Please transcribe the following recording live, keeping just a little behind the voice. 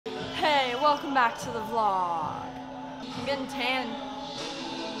Welcome back to the vlog. I'm getting tan.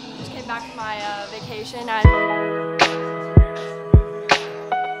 Just came back from my vacation.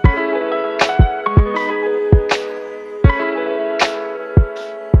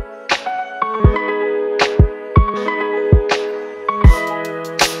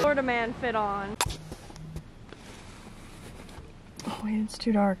 Florida man fit on. Oh wait, it's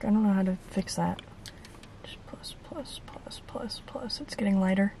too dark. I don't know how to fix that. Just plus. It's getting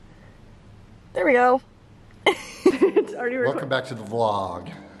lighter. There we go. It's already recording. Welcome back to the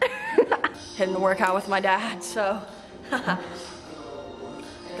vlog. Heading to work out with my dad, so gonna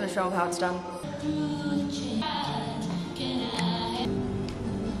show him how it's done.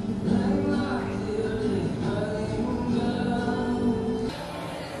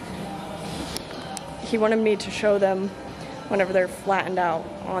 He wanted me to show them whenever they're flattened out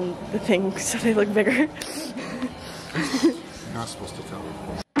on the thing so they look bigger. You're not supposed to tell me.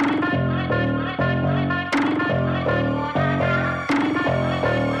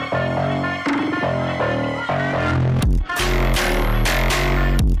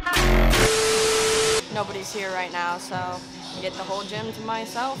 Nobody's here right now, so I get the whole gym to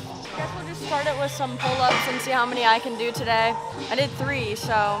myself. I guess we'll just start it with some pull-ups and see how many I can do today. I did 3,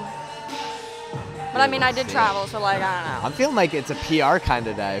 so... But I mean, I did travel, so like, I don't know. I'm feeling like it's a PR kind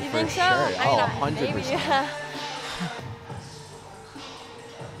of day, You for think so? sure. I mean, 100%. maybe, yeah.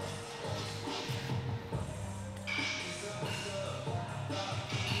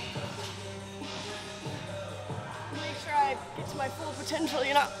 Make sure I get to my full potential,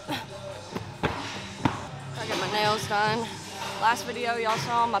 you know. I got my nails done. Last video y'all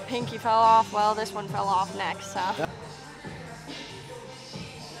saw my pinky fell off. Well, this one fell off next, so.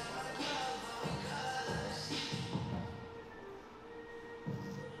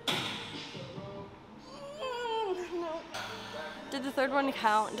 Did the third one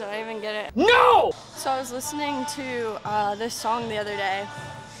count? Did I even get it? No! So I was listening to this song the other day.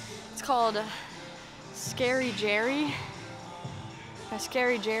 It's called Scary Jerry.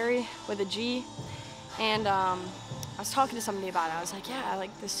 Scary Jerry with a G. And I was talking to somebody about it. I was like, yeah, I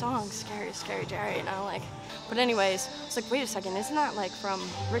like this song, Scary Jerry. And I'm like, but anyways, I was like, wait a second, isn't that like from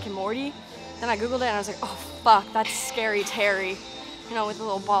Rick and Morty? Then I Googled it and I was like, oh fuck, that's Scary Terry. You know, with a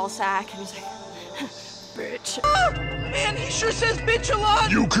little ball sack. And he's like, bitch. Man, he sure says bitch a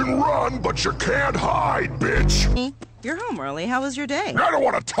lot. You can run, but you can't hide, bitch. You're home early. How was your day? I don't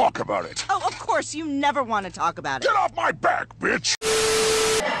want to talk about it. Oh, of course, you never want to talk about it. Get off my back, bitch.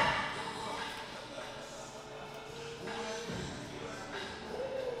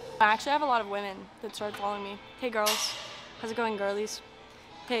 I actually have a lot of women that started following me. Hey girls, how's it going, girlies?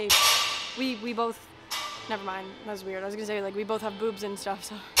 Hey, we both, never mind, that was weird. I was gonna say, like, we both have boobs and stuff,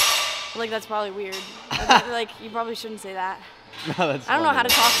 so, like, that's probably weird. Like, you probably shouldn't say that. No, that's I don't know funny. how to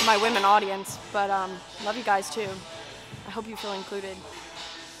talk to my women audience, but love you guys too. I hope you feel included.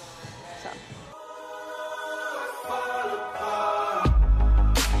 So.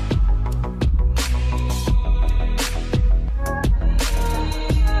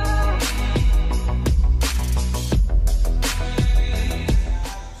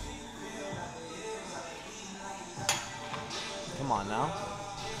 Come on now.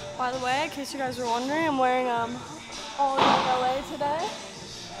 By the way, in case you guys were wondering, I'm wearing All in LA today.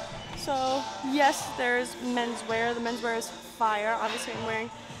 So yes, there's menswear. The menswear is fire. Obviously, I'm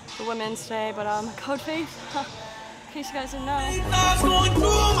wearing the women's today, but code faith. In case you guys didn't know. Thoughts going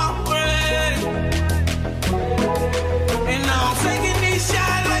through my brain, and now I'm taking these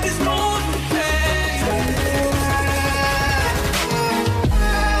shots like it's moon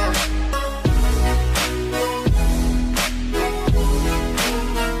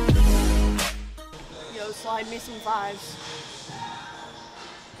Yo, slide me some 5s.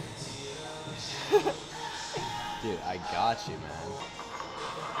 Dude, I got you, man.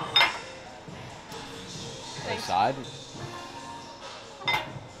 Thanks. Side?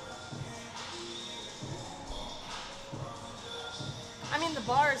 I mean, the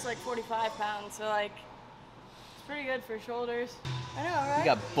bar is like 45 pounds, so like, it's pretty good for shoulders. I know, right? You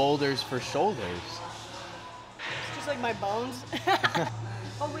got boulders for shoulders. It's just like my bones.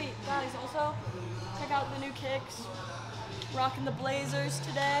 Oh wait, guys, also, check out the new kicks. Rocking the Blazers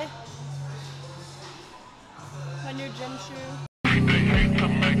today. My new gym shoe.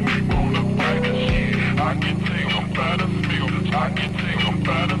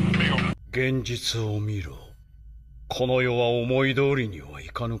 現実を見ろ。この世は思い通りにはい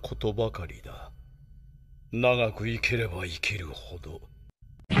かぬことばかりだ。長く生きれば生きるほど。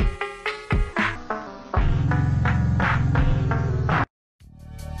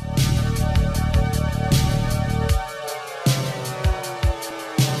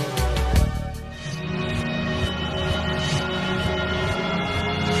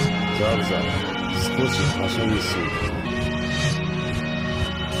ザブザブ少しはしょりすぎた。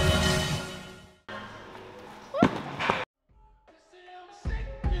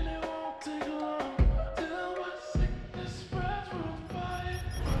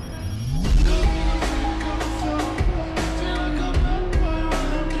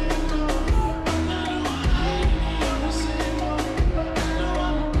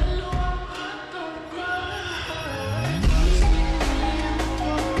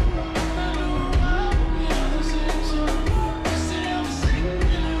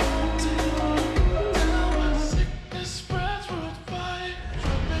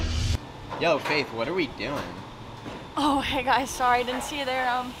Yo, Faith, what are we doing? Oh, hey guys, sorry I didn't see you there.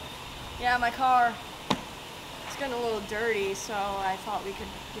 Yeah, my car, it's getting a little dirty, so I thought we could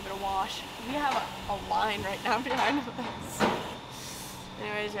give it a wash. We have a line right now behind us.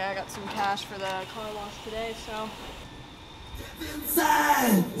 Anyways, yeah, I got some cash for the car wash today, so.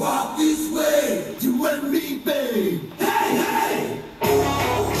 Inside, walk this way, you and me, babe. Hey, hey!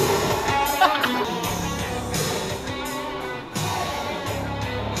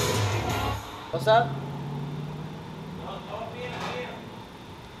 What's up?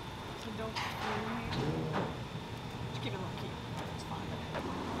 Just keep it low key. It's fine.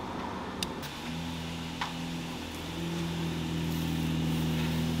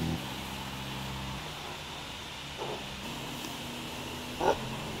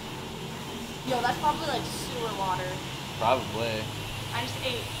 Yo, that's probably like sewer water. Probably. I just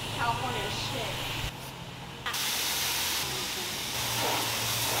ate California shit.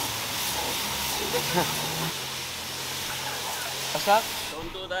 What's up?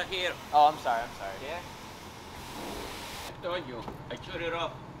 Don't do that here. Oh, I'm sorry. Yeah? I told you. I shut it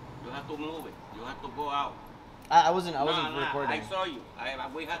off. You have to move it. You have to go out. I wasn't No, recording. I saw you.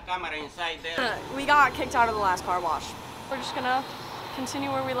 We have camera inside there. We got kicked out of the last car wash. We're just gonna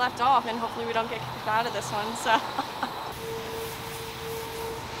continue where we left off, and hopefully we don't get kicked out of this one, so.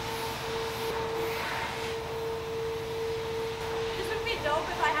 This would be dope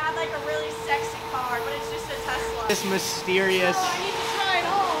if I had like a really sexy car, but it's just a Tesla. This mysterious. Oh, I need to try it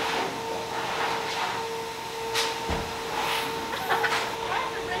on. Do I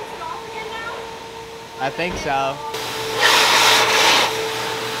have to rinse it off again now? I think so.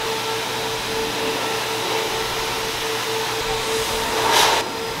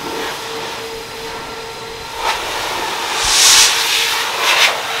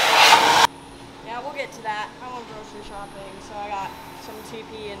 Yeah, we'll get to that. I went grocery shopping, so I got some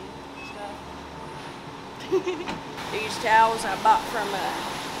TP and stuff. These towels I bought from,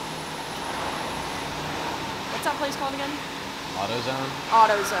 what's that place called again? AutoZone.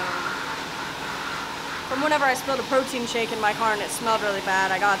 AutoZone. From whenever I spilled a protein shake in my car and it smelled really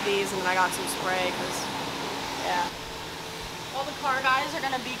bad, I got these and then I got some spray, because, yeah. All the car guys are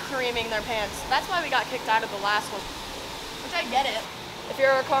going to be creaming their pants. That's why we got kicked out of the last one, which I get it. If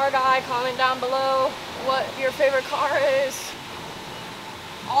you're a car guy, comment down below what your favorite car is.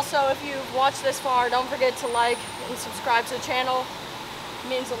 Also, if you've watched this far, don't forget to like and subscribe to the channel. It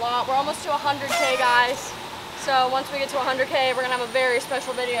means a lot. We're almost to 100K, guys. So once we get to 100K, we're gonna have a very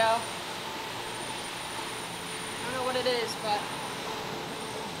special video. I don't know what it is, but.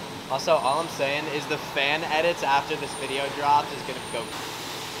 Also, all I'm saying is the fan edits after this video drops is gonna go.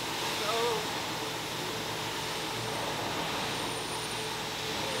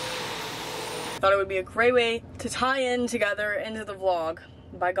 Thought it would be a great way to tie in together into the vlog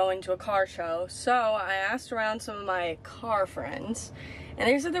by going to a car show. So I asked around some of my car friends and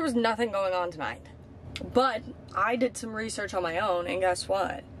they said there was nothing going on tonight. But I did some research on my own and guess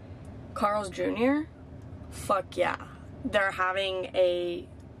what? Carl's Jr.? Fuck yeah. They're having a,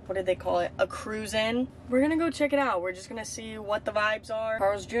 what did they call it? A cruise in. We're gonna go check it out. We're just gonna see what the vibes are.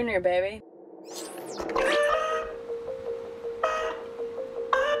 Carl's Jr., baby.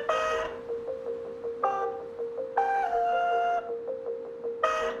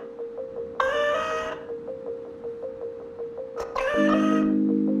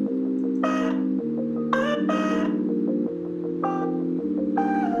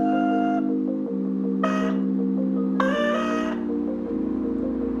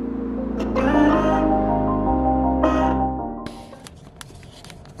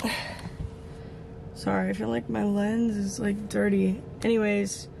 Sorry, I feel like my lens is like dirty.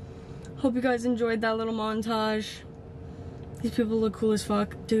 Anyways, hope you guys enjoyed that little montage. These people look cool as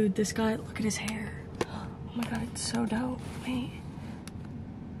fuck. Dude, this guy, look at his hair. Oh my god, it's so dope. Wait.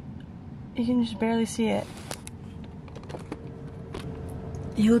 You can just barely see it.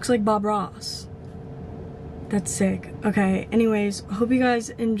 He looks like Bob Ross. That's sick. Okay, anyways, hope you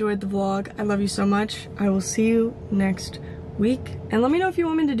guys enjoyed the vlog. I love you so much. I will see you next week. And let me know if you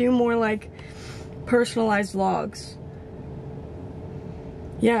want me to do more like personalized vlogs.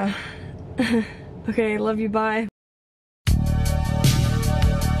 Yeah. Okay, love you, bye.